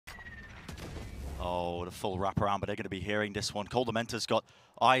Oh, the full wraparound, but they're going to be hearing this one. Coldamenta's got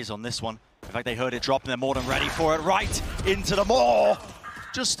eyes on this one. In fact, they heard it drop, and they're more than ready for it. Right into the maw!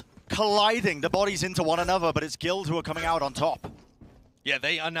 Just colliding the bodies into one another, but it's Guild who are coming out on top. Yeah,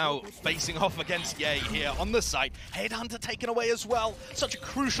 they are now facing off against Ye here on the site. Headhunter taken away as well. Such a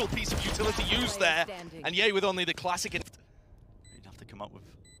crucial piece of utility used there. And Ye with only the classic. You'd have to come up with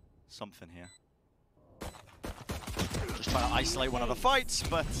something here. Just trying to isolate one of the fights,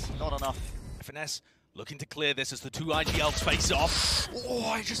 but not enough. Finesse looking to clear this as the two IGLs face off.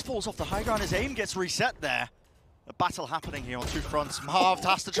 Oh, he just falls off the high ground. His aim gets reset there. A battle happening here on two fronts. Marv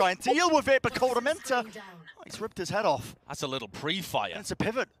has to try and deal with it, but Coldamenta, he's ripped his head off. That's a little pre-fire. And it's a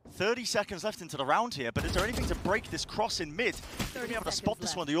pivot. 30 seconds left into the round here, but is there anything to break this cross in mid? He's going to be able to spot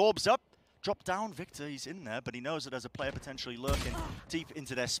this one. The orb's up. Drop down, Victor, he's in there, but he knows that there's a player potentially lurking deep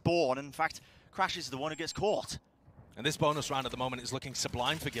into their spawn. And in fact, Crash is the one who gets caught. And this bonus round at the moment is looking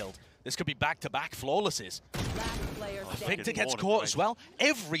sublime for Guild. This could be back-to-back flawlesses. Victor gets caught as well.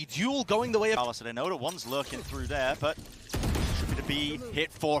 Every duel going the way of... So they know that one's lurking through there, but should be the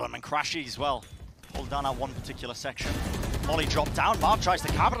hit for them, and Crashy as well. Hold down that one particular section. Molly dropped down, Marv tries to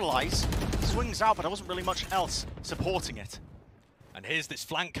capitalize. Swings out, but there wasn't really much else supporting it. And here's this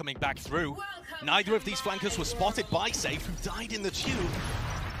flank coming back through. Neither of these flankers were spotted by Safe, who died in the tube.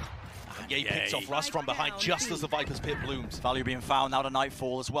 Ye picks off Russ from behind just as the Viper's pit blooms. Value being found now to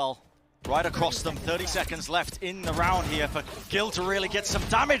Nightfall as well. Right across them, 30 seconds left in the round here for Guild to really get some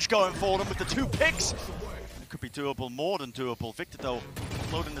damage going for them with the two picks. It could be doable, more than doable. Victor though,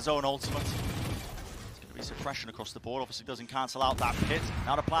 loading his own ultimate. It's going to be suppression across the board, obviously doesn't cancel out that pit.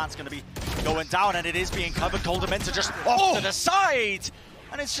 Now the plan's going to be going down and it is being covered. Coldamenta just off to the side.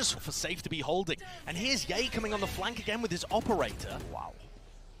 And it's just for Safe to be holding. And here's Ye coming on the flank again with his operator. Wow.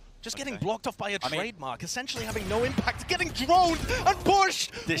 Just getting blocked off by a trademark, essentially having no impact, getting droned and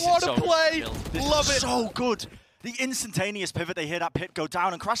pushed. What a play! Love it. So good. The instantaneous pivot, they hear that pit go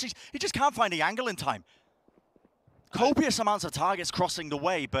down, and Crash, he just can't find the angle in time. Copious amounts of targets crossing the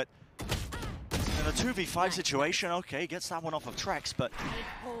way, but in a 2v5 situation, okay, gets that one off of Trex, but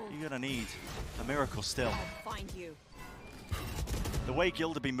you're gonna need a miracle still. The way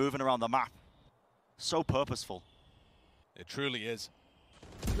Guild have been moving around the map, so purposeful. It truly is.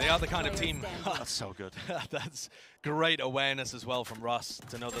 They are the kind of team. That's so good. That's great awareness as well from Russ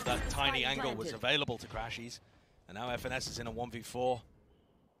to know that that tiny angle was available to Crashies. And now FNS is in a 1v4.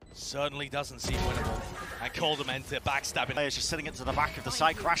 Certainly doesn't seem winnable. And Coldamenta backstabbing. Players just sitting it to the back of the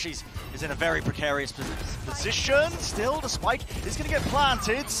site. Crashies is in a very precarious position. Still, the spike is going to get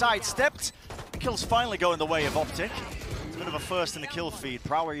planted, sidestepped. The kill's finally going the way of Optic. It's a bit of a first in the kill feed.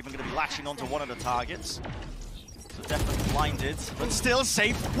 Prowler even going to be latching onto one of the targets. So definitely blinded, but still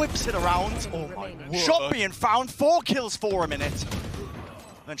Safe, whips it around. Oh my word. Shot being found, 4 kills for him in it.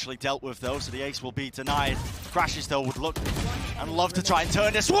 Eventually dealt with though, so the ace will be denied. Crashes though would look and love to try and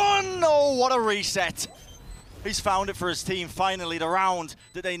turn this one. Oh, what a reset. He's found it for his team, finally the round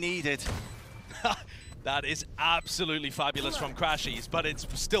that they needed. That is absolutely fabulous from Crashies, but it's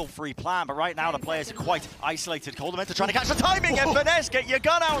still free plan. But right now the players are quite isolated. Coldamenta trying to catch the timing, and Finesse, get your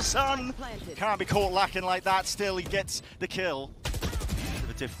gun out, son! Can't be caught lacking like that. Still, he gets the kill. Should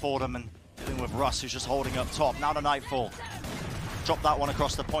have did for them, and dealing with Russ, who's just holding up top. Now the Nightfall. Drop that one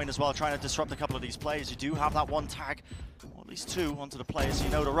across the point as well, trying to disrupt a couple of these players. You do have that one tag, or at least two, onto the players. You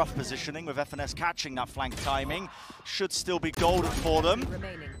know the rough positioning with FNS catching that flank timing. Should still be golden for them.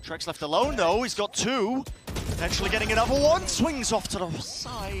 Trex left alone though, he's got 2. Potentially getting another one, swings off to the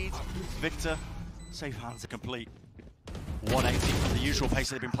side. Victor, safe hands are complete. 180 from the usual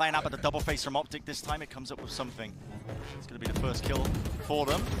pace they've been playing at, but the double face from Optic this time, it comes up with something. It's going to be the first kill for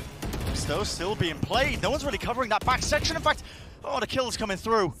them. Though still being played, no one's really covering that back section. In fact, oh, the kill's coming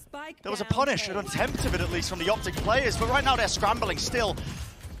through. There was a punish, an attempt of it at least from the Optic players, but right now they're scrambling still.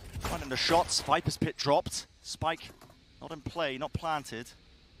 Finding the shots, Viper's pit dropped. Spike not in play, not planted.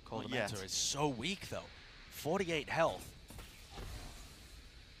 Coldamenta is so weak though. 48 health.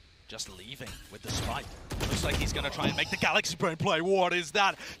 Just leaving with the spike. Looks like he's going to try and make the Galaxy Brain play. What is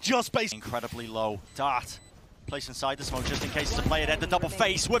that? Just base. Incredibly low. Dart. Place inside the smoke just in case it's a player dead. The double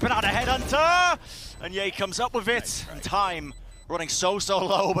face, whipping out a headhunter! And Ye comes up with it. And time running so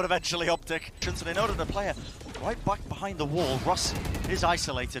low, but eventually Optic. So they know that the player right back behind the wall. Russ is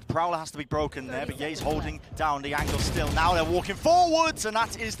isolated. Prowler has to be broken there, but Ye's holding down the angle still. Now they're walking forwards, and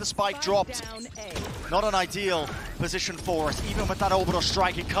that is the spike dropped. Not an ideal position for us. Even with that orbital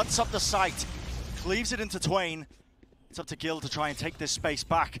strike, it cuts up the site, cleaves it into twain. It's up to Guild to try and take this space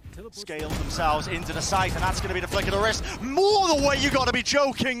back. Scale themselves into the site, and that's going to be the flick of the wrist. More the way, you got to be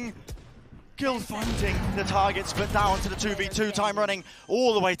joking. Guild finding the targets, but down to the 2v2, time running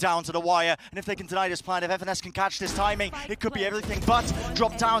all the way down to the wire. And if they can deny this plan, if FNS can catch this timing, it could be everything, but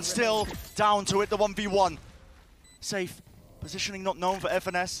drop down still, down to it, the 1v1. Safe, positioning not known for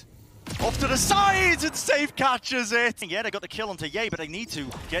FNS. Off to the side, and Safe catches it. Yeah, they got the kill onto Ye, but they need to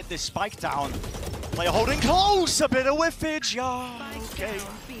get this spike down. Player holding close, a bit of whiffage, yeah, okay.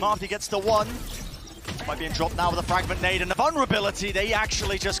 Marty gets the one. By being dropped now with a fragment nade and the vulnerability, they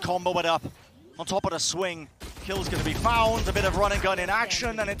actually just combo it up. On top of the swing, kill's gonna be found, a bit of run and gun in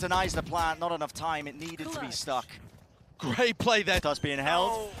action, and it denies the plant. Not enough time, it needed to be stuck. Great play there. Does being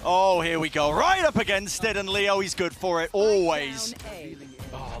held. Oh, here we go, right up against it, and Leo, he's good for it, always.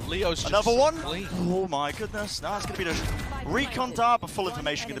 Oh, Leo's another one? Clean. Oh my goodness, now it's gonna be the recon dart, but full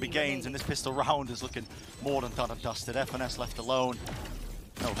information gonna be gained, and this pistol round is looking more than done and dusted. FNS left alone.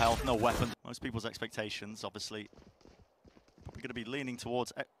 No health, no weapon. Most people's expectations, obviously, probably going to be leaning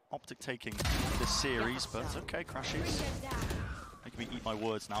towards Optic taking this series, but it's okay, Crashies. Making me eat my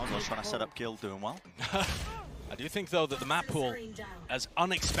words now as I was trying to set up Guild doing well. I do think, though, that the map pool, as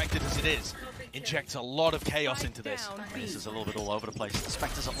unexpected as it is, injects a lot of chaos into this. This is a little bit all over the place. The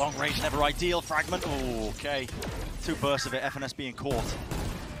Spectres at long range, never ideal. Fragment, oh, okay. 2 bursts of it, FNS being caught.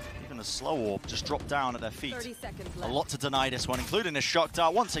 The slow orb just dropped down at their feet. A lot to deny this one, including a shock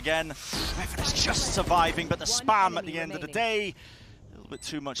dart. Once again, FNS just surviving, but the spam at the end of the day, a little bit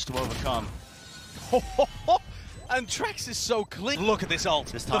too much to overcome. And Trex is so clean. Look at this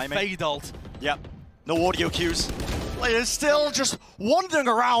ult, this timing. The fade ult. Yep, no audio cues. Players still just wandering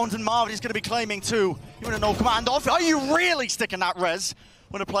around, and Marv is going to be claiming too. Even a no command off. Are you really sticking that res?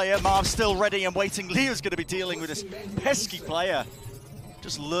 When a player, Marv's still ready and waiting. Leo's going to be dealing with this pesky player.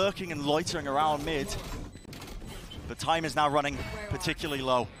 Just lurking and loitering around mid. But time is now running particularly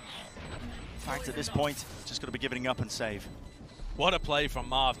low. In fact, at this point, just going to be giving up and save. What a play from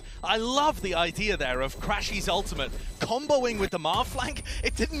Marv. I love the idea there of Crashy's ultimate comboing with the Marv flank.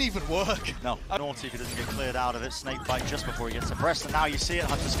 It didn't even work. No, naughty if he doesn't get cleared out of it. Snake bite just before he gets suppressed, and now you see it.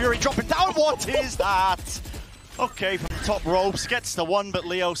 Hunter's Fury dropping down. What is that? Okay, from the top ropes, gets the one, but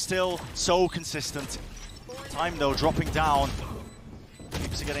Leo still so consistent. Time, though, dropping down.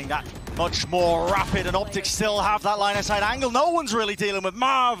 Keeps getting that much more rapid, and Optic still have that line of sight angle. No one's really dealing with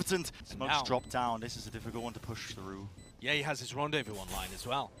Marv, and Smoke's dropped down. This is a difficult one to push through. Yeah, he has his rendezvous online as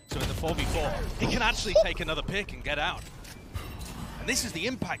well. So in the 4v4, he can actually take another pick and get out. And this is the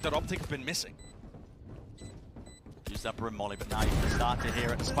impact that Optic have been missing. Use that Brim Molly, but now you can start to hear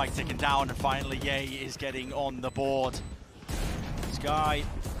it. The spike ticking down, and finally Ye is getting on the board. This guy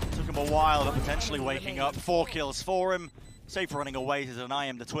took him a while, but potentially waking up. 4 kills for him. Safe running away to deny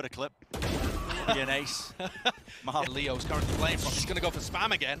him the Twitter clip. Be an ace. Leo's currently playing from. He's going to go for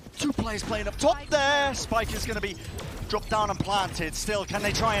spam again. 2 players playing up top there. Spike is going to be dropped down and planted. Still, can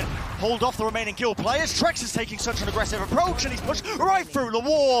they try and hold off the remaining kill players? Trex is taking such an aggressive approach, and he's pushed right through the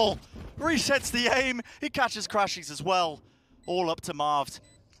wall. Resets the aim. He catches Crashies as well. All up to Marv.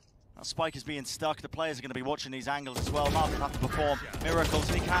 Now Spike is being stuck. The players are going to be watching these angles as well. Marv will have to perform miracles,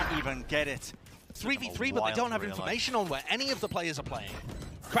 and he can't even get it. 3v3, but they don't have information on where any of the players are playing.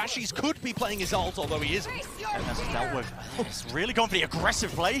 Crashies could be playing his ult, although he isn't. And that's dealt with. He's really gone for the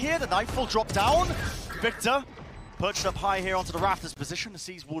aggressive play here. The Nightfall dropped down. Victor perched up high here onto the rafters position. The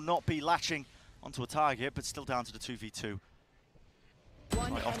Seas will not be latching onto a target, but still down to the 2v2.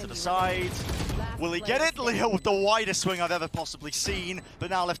 Right off to the side. Will he get it? Leo with the widest swing I've ever possibly seen, but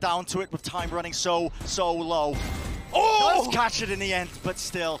now left down to it with time running so low. Oh! Does catch it in the end, but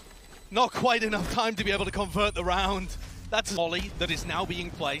still. Not quite enough time to be able to convert the round. That's a volley that is now being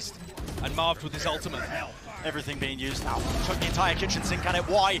placed, and Marv with his ultimate. Everything being used now. Took the entire kitchen sink at it.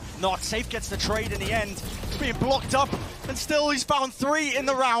 Why not? Safe gets the trade in the end. Being blocked up, and still he's found 3 in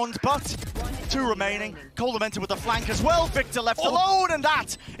the round, but 2 remaining. Coldamented with the flank as well. Victor left alone, and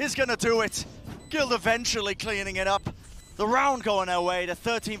that is going to do it. Guild eventually cleaning it up. The round going their way. The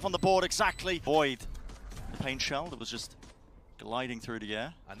 13th on the board exactly. Void. The paint shell that was just gliding through the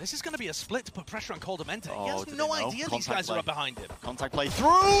air. And this is going to be a split to put pressure on Coldamente. Oh, he has no idea these guys are up behind him. Contact play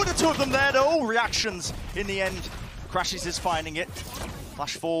through, the 2 of them there though. Reactions in the end. Crashies is finding it.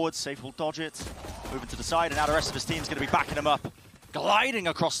 Flash forward, Safe will dodge it. Moving to the side, and now the rest of his team's going to be backing him up. Gliding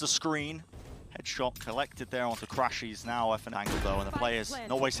across the screen. Headshot collected there onto Crashies. Now F an angle though, and the players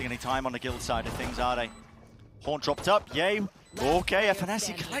not wasting any time on the Guild side of things, are they? Horn dropped up, yay. Okay, FNS,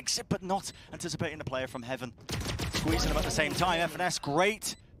 he collects it, but not anticipating the player from heaven. Squeezing him at the same time. FNS,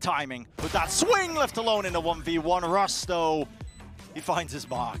 great timing with that swing, left alone in the 1v1. Russ, though, he finds his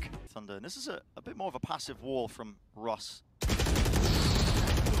mark. Thunder, and this is a bit more of a passive wall from Russ.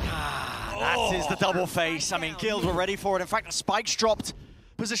 That is the double face. I mean, Guild were ready for it. In fact, the spikes dropped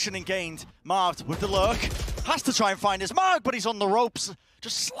Positioning gained. Marved with the lurk. Has to try and find his mark, but he's on the ropes.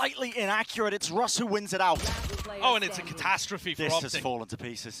 Just slightly inaccurate. It's Russ who wins it out. Oh, and it's a catastrophe for Optic. This has fallen to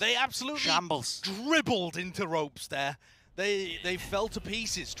pieces. They absolutely shambles. Dribbled into ropes there. They fell to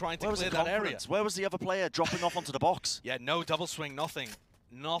pieces trying to clear that area. Where was the other player dropping off onto the box? Yeah, no double swing, nothing.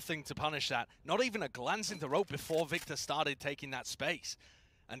 Nothing to punish that. Not even a glance into rope before Victor started taking that space.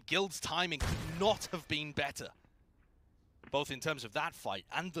 And Guild's timing could not have been better. Both in terms of that fight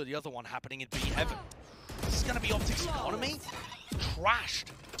and the other one happening in B Heaven. This is going to be Optic's economy. Trashed.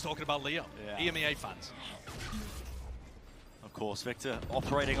 Talking about Leo, EMEA fans. Of course, Victor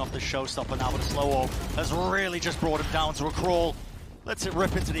operating off the showstopper now, but a slow-o has really just brought him down to a crawl. Lets it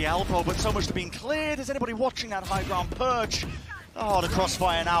rip into the elbow, but so much to being cleared. Is anybody watching that high ground perch? Oh, the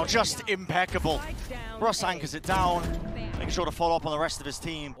crossfire now, just impeccable. Russ anchors it down, making sure to follow up on the rest of his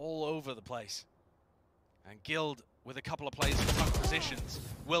team. All over the place. And Guild, with a couple of players in front positions,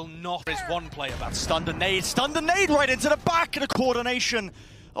 will not. There's one player back. Stunned and nade right into the back of the coordination.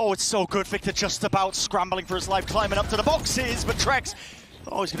 Oh, it's so good. Victor just about scrambling for his life, climbing up to the boxes, but Trex,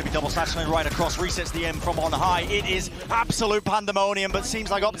 oh, he's going to be double satchling right across, resets the M from on high. It is absolute pandemonium, but seems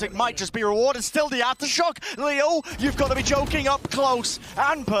like Optic might just be rewarded. Still the aftershock. Leo, you've got to be joking up close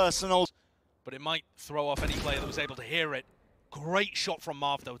and personal. But it might throw off any player that was able to hear it. Great shot from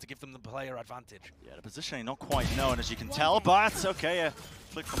Marv, though, to give them the player advantage. Yeah, the positioning not quite known, as you can tell, but okay, a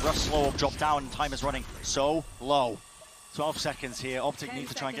flick from Russ, slow up, drop down, and time is running so low. 12 seconds here. Optic need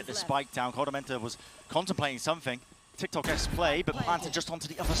to try and get this spike down. Codamenta was contemplating something. TikTok-esque play, but planted just onto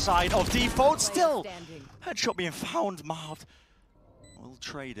the other side of default. Still, headshot being found. Marved will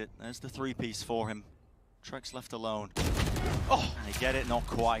trade it. There's the three-piece for him. Trex left alone. Oh, and they get it, not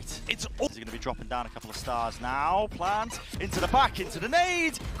quite. He's going to be dropping down a couple of stars now. Plant into the back, into the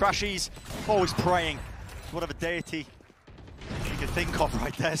nade. Crashies, always praying. Whatever deity you could think of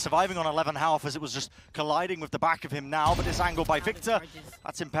right there. Surviving on 11 health as it was just colliding with the back of him now. But this angle by Victor,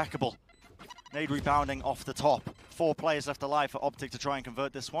 that's impeccable. Nade rebounding off the top. 4 players left alive for Optic to try and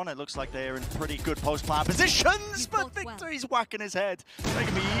convert this one. It looks like they're in pretty good post-plant positions, but Victor, he's whacking his head.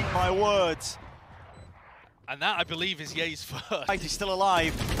 Making me eat my words. And that, I believe, is Ye's first. He's still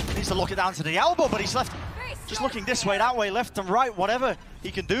alive. He needs to lock it down to the elbow, but he's left just looking this way, that way, left and right, whatever he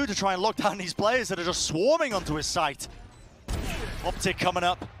can do to try and lock down these players that are just swarming onto his site. Optic coming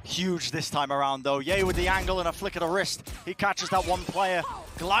up, huge this time around though. Ye with the angle and a flick of the wrist. He catches that one player,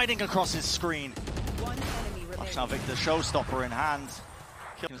 gliding across his screen. Watch now Victor, showstopper in hand.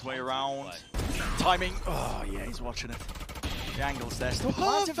 Killing his way around. Timing, oh yeah, he's watching it. The angle's there. Still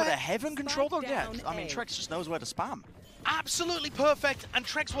planting for the heaven control though, yeah. I mean, Trex just knows where to spam. Absolutely perfect, and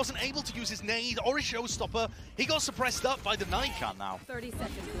Trex wasn't able to use his nade or his showstopper. He got suppressed up by the knife. Can't now. 30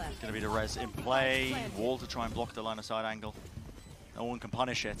 seconds left. Gonna be the res in play. Wall to try and block the line of sight angle. No one can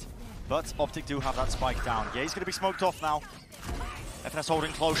punish it. But Optic do have that spike down. Yeah, he's gonna be smoked off now. FNS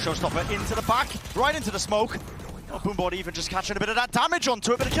holding close, showstopper into the back, right into the smoke. Oh, Boomboard even just catching a bit of that damage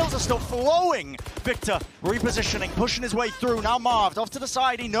onto it, but the kills are still flowing. Victor repositioning, pushing his way through. Now Marved off to the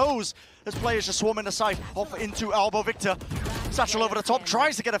side. He knows there's players just swarming the side. Off into elbow. Victor, satchel over the top,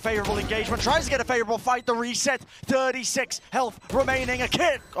 tries to get a favorable engagement, tries to get a favorable fight. The reset, 36 health remaining. A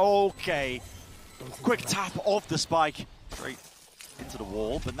kit. Okay. Quick tap of the spike. Straight into the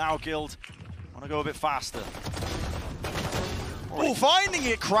wall, but now Guild want to go a bit faster. Oh, finding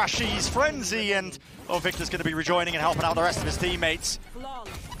it, Crashies, Frenzy, and oh, Victor's going to be rejoining and helping out the rest of his teammates.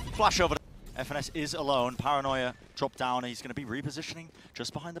 Flash over. FNS is alone. Paranoia dropped down, and he's going to be repositioning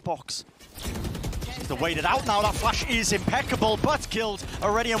just behind the box. He's to wait it out now. That flash is impeccable, but killed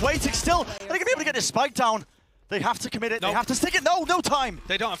already and waiting still. Are they going to be able to get this spike down? They have to commit it. Nope. They have to stick it. No time.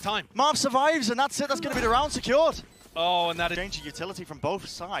 They don't have time. Marv survives, and that's it. That's going to be the round secured. Oh, and that is changing utility from both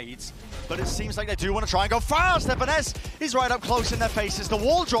sides, but it seems like they do want to try and go fast. FNS is right up close in their faces. The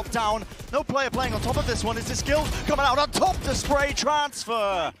wall dropped down. No player playing on top of this one. Is this Guild coming out on top? The spray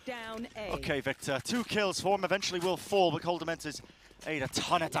transfer. Down A. Okay, Victor. 2 kills for him. Eventually will fall, but Coldamenta's ate a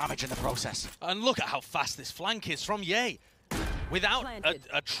ton of damage in the process. And look at how fast this flank is from Ye. Without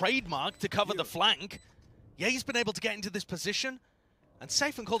a trademark to cover the flank, Ye's been able to get into this position, and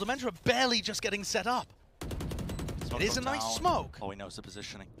Safe and Coldamenta are barely just getting set up. It is a nice smoke. Oh, he knows the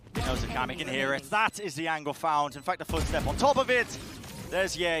positioning. He knows the cam, he can hear it. That is the angle found. In fact, a footstep on top of it.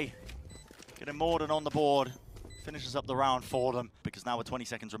 There's Ye. Getting more than on the board. Finishes up the round for them, because now with 20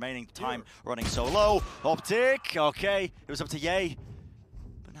 seconds remaining, time running so low. Optic, okay. It was up to Ye.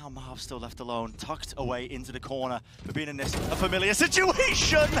 But now Marv's still left alone, tucked away into the corner. We've been in this a familiar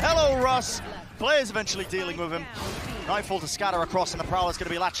situation. Hello, Russ. Players eventually dealing with him. Nightfall to scatter across, and the Prowler's going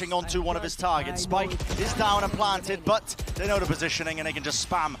to be latching onto one of his targets. Spike is down and planted, but they know the positioning, and they can just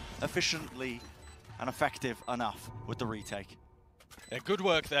spam efficiently and effective enough with the retake. Yeah, good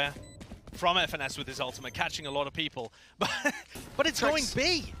work there from FNS with his ultimate, catching a lot of people. But it's going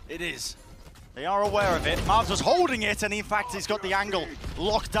B. It is. They are aware of it. Mavs was holding it, and in fact, he's got the angle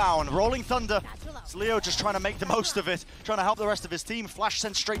locked down. Rolling Thunder. It's Leo just trying to make the most of it, trying to help the rest of his team. Flash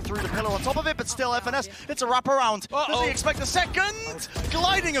sent straight through the pillar on top of it, but still FNS, it's a wraparound. Does he expect a second?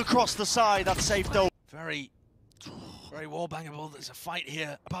 Gliding across the side, that's safe though. Very wall-bangable. There's a fight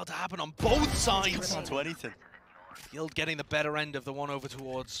here about to happen on both sides. Not to anything. Guild getting the better end of the one over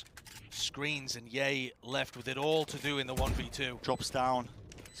towards screens, and Ye left with it all to do in the 1v2. Drops down,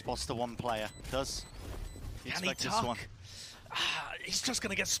 spots the one player. Does he expect this one? He's just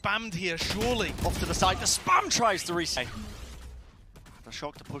going to get spammed here, surely. Off to the side, the spam tries to reset. The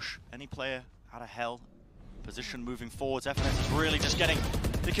shock to push any player out of hell. Position moving forwards. FNS is really just getting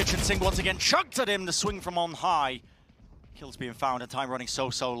the kitchen sink once again. Chucked at him, the swing from on high. Kills being found and time running so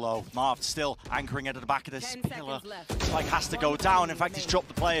low. Marv still anchoring it at the back of this pillar. Spike has to go down. In fact, he's dropped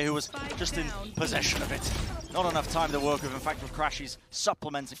the player who was just in possession of it. Not enough time to work with. In fact, with Crash, he's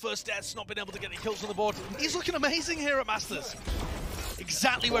supplementing. First death's not been able to get any kills on the board. He's looking amazing here at Masters.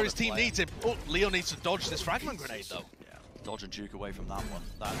 Exactly where his team needs him. Oh, Leo needs to dodge this fragment grenade, though. Yeah, dodge and juke away from that one.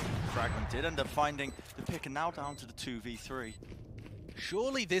 That fragment did end up finding the pick, and now down to the 2v3.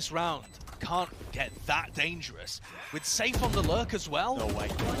 Surely this round can't get that dangerous. With Safe on the lurk as well. No way.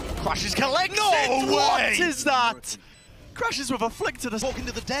 Crash is collected! No way! What is that? Crashes with a flick to the... Talking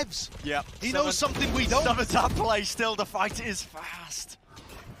to the devs. Yeah. He knows something we don't. 7-tap play still. The fight is fast.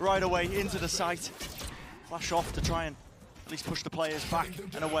 Right away into the site. Flash off to try and at least push the players back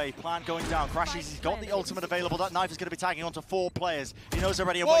and away. Plan going down. Crashes, he's got the ultimate available. That knife is going to be tagging onto 4 players. He knows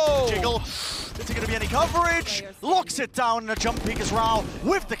already, and waiting to jiggle. Isn't going to be any coverage. Locks it down, and a jump peek as Rao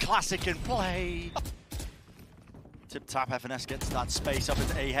with the classic in play. Tip-tap, FNS gets that space up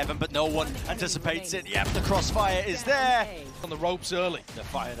into A heaven, but no one anticipates it. Yep, the crossfire is there. On the ropes early. They're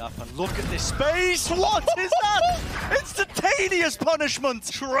fired up, and look at this space. What is that? Instantaneous punishment.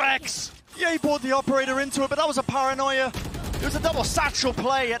 Trex. Yeah, he brought the operator into it, but that was a paranoia. It was a double satchel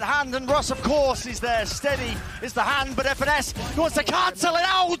play at hand, and Russ, of course, is there. Steady is the hand, but FNS wants to cancel it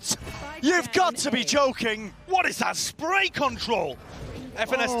out. You've got to be joking. What is that spray control?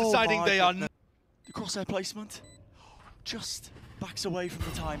 FNS deciding they are... The crosshair placement just backs away from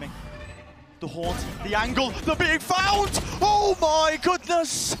the timing. The haunt, the angle, they're being found! Oh my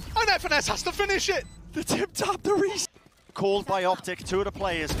goodness! And FNS has to finish it! The tip-tap, the reset. Called by Optic, 2 of the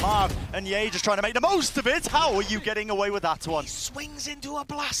players, Marv and Ye just trying to make the most of it. How are you getting away with that one? He swings into a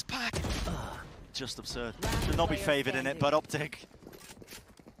blast pack. Just absurd. Should not be favoured in it, but Optic.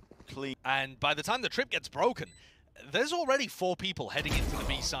 Clean. And by the time the trip gets broken, there's already 4 people heading into the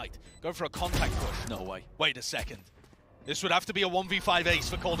B site. Go for a contact push. No way. Wait a second. This would have to be a 1v5 ace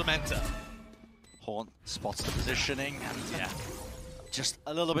for Coldamenta. Haunt spots the positioning, and yeah, just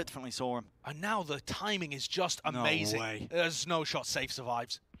a little bit differently saw him. And now the timing is just amazing. No way. There's no shot, Safe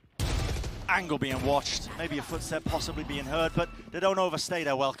survives. Angle being watched, maybe a footstep possibly being heard, but they don't overstay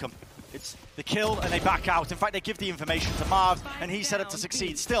their welcome. It's the kill, and they back out. In fact, they give the information to Marv, and he's set up to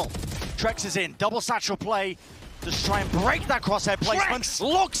succeed. Still, Trex is in. Double satchel play. Just try and break that crosshair placement. Trex!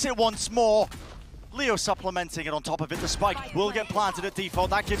 Locks it once more. Leo supplementing it on top of it. The spike will get planted at default.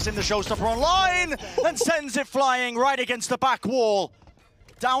 That gives him the showstopper online and sends it flying right against the back wall.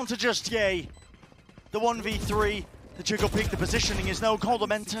 Down to just Ye. The 1v3. The jiggle peek. The positioning is no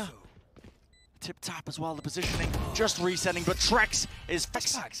Coldamenta. Tip-tap as well, the positioning just resetting, but Trex is...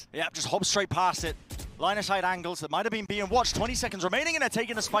 Yep, just hops straight past it. Line of sight angles that might have been being watched. 20 seconds remaining, and they're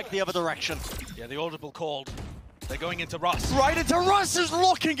taking the spike the other direction. Yeah, the audible called. They're going into Russ. Right into Russ, is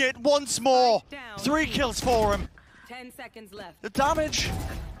locking it once more. 3 kills for him. 10 seconds left. The damage.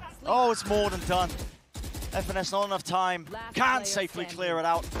 Oh, it's more than done. FNS not enough time. Can't safely clear it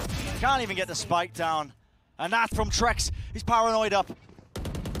out. Can't even get the spike down. And that from Trex. He's paranoid up.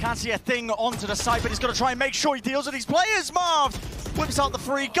 Can't see a thing onto the side, but he's got to try and make sure he deals with these players. Marv whips out the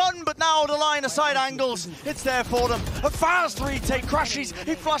free gun, but now the line of sight angles, it's there for them. A fast retake, Crashes,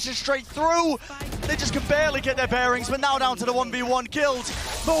 he flashes straight through. They just can barely get their bearings, but now down to the 1v1 killed.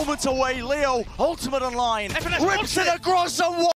 Moments away, Leo, ultimate online, rips it across a wall.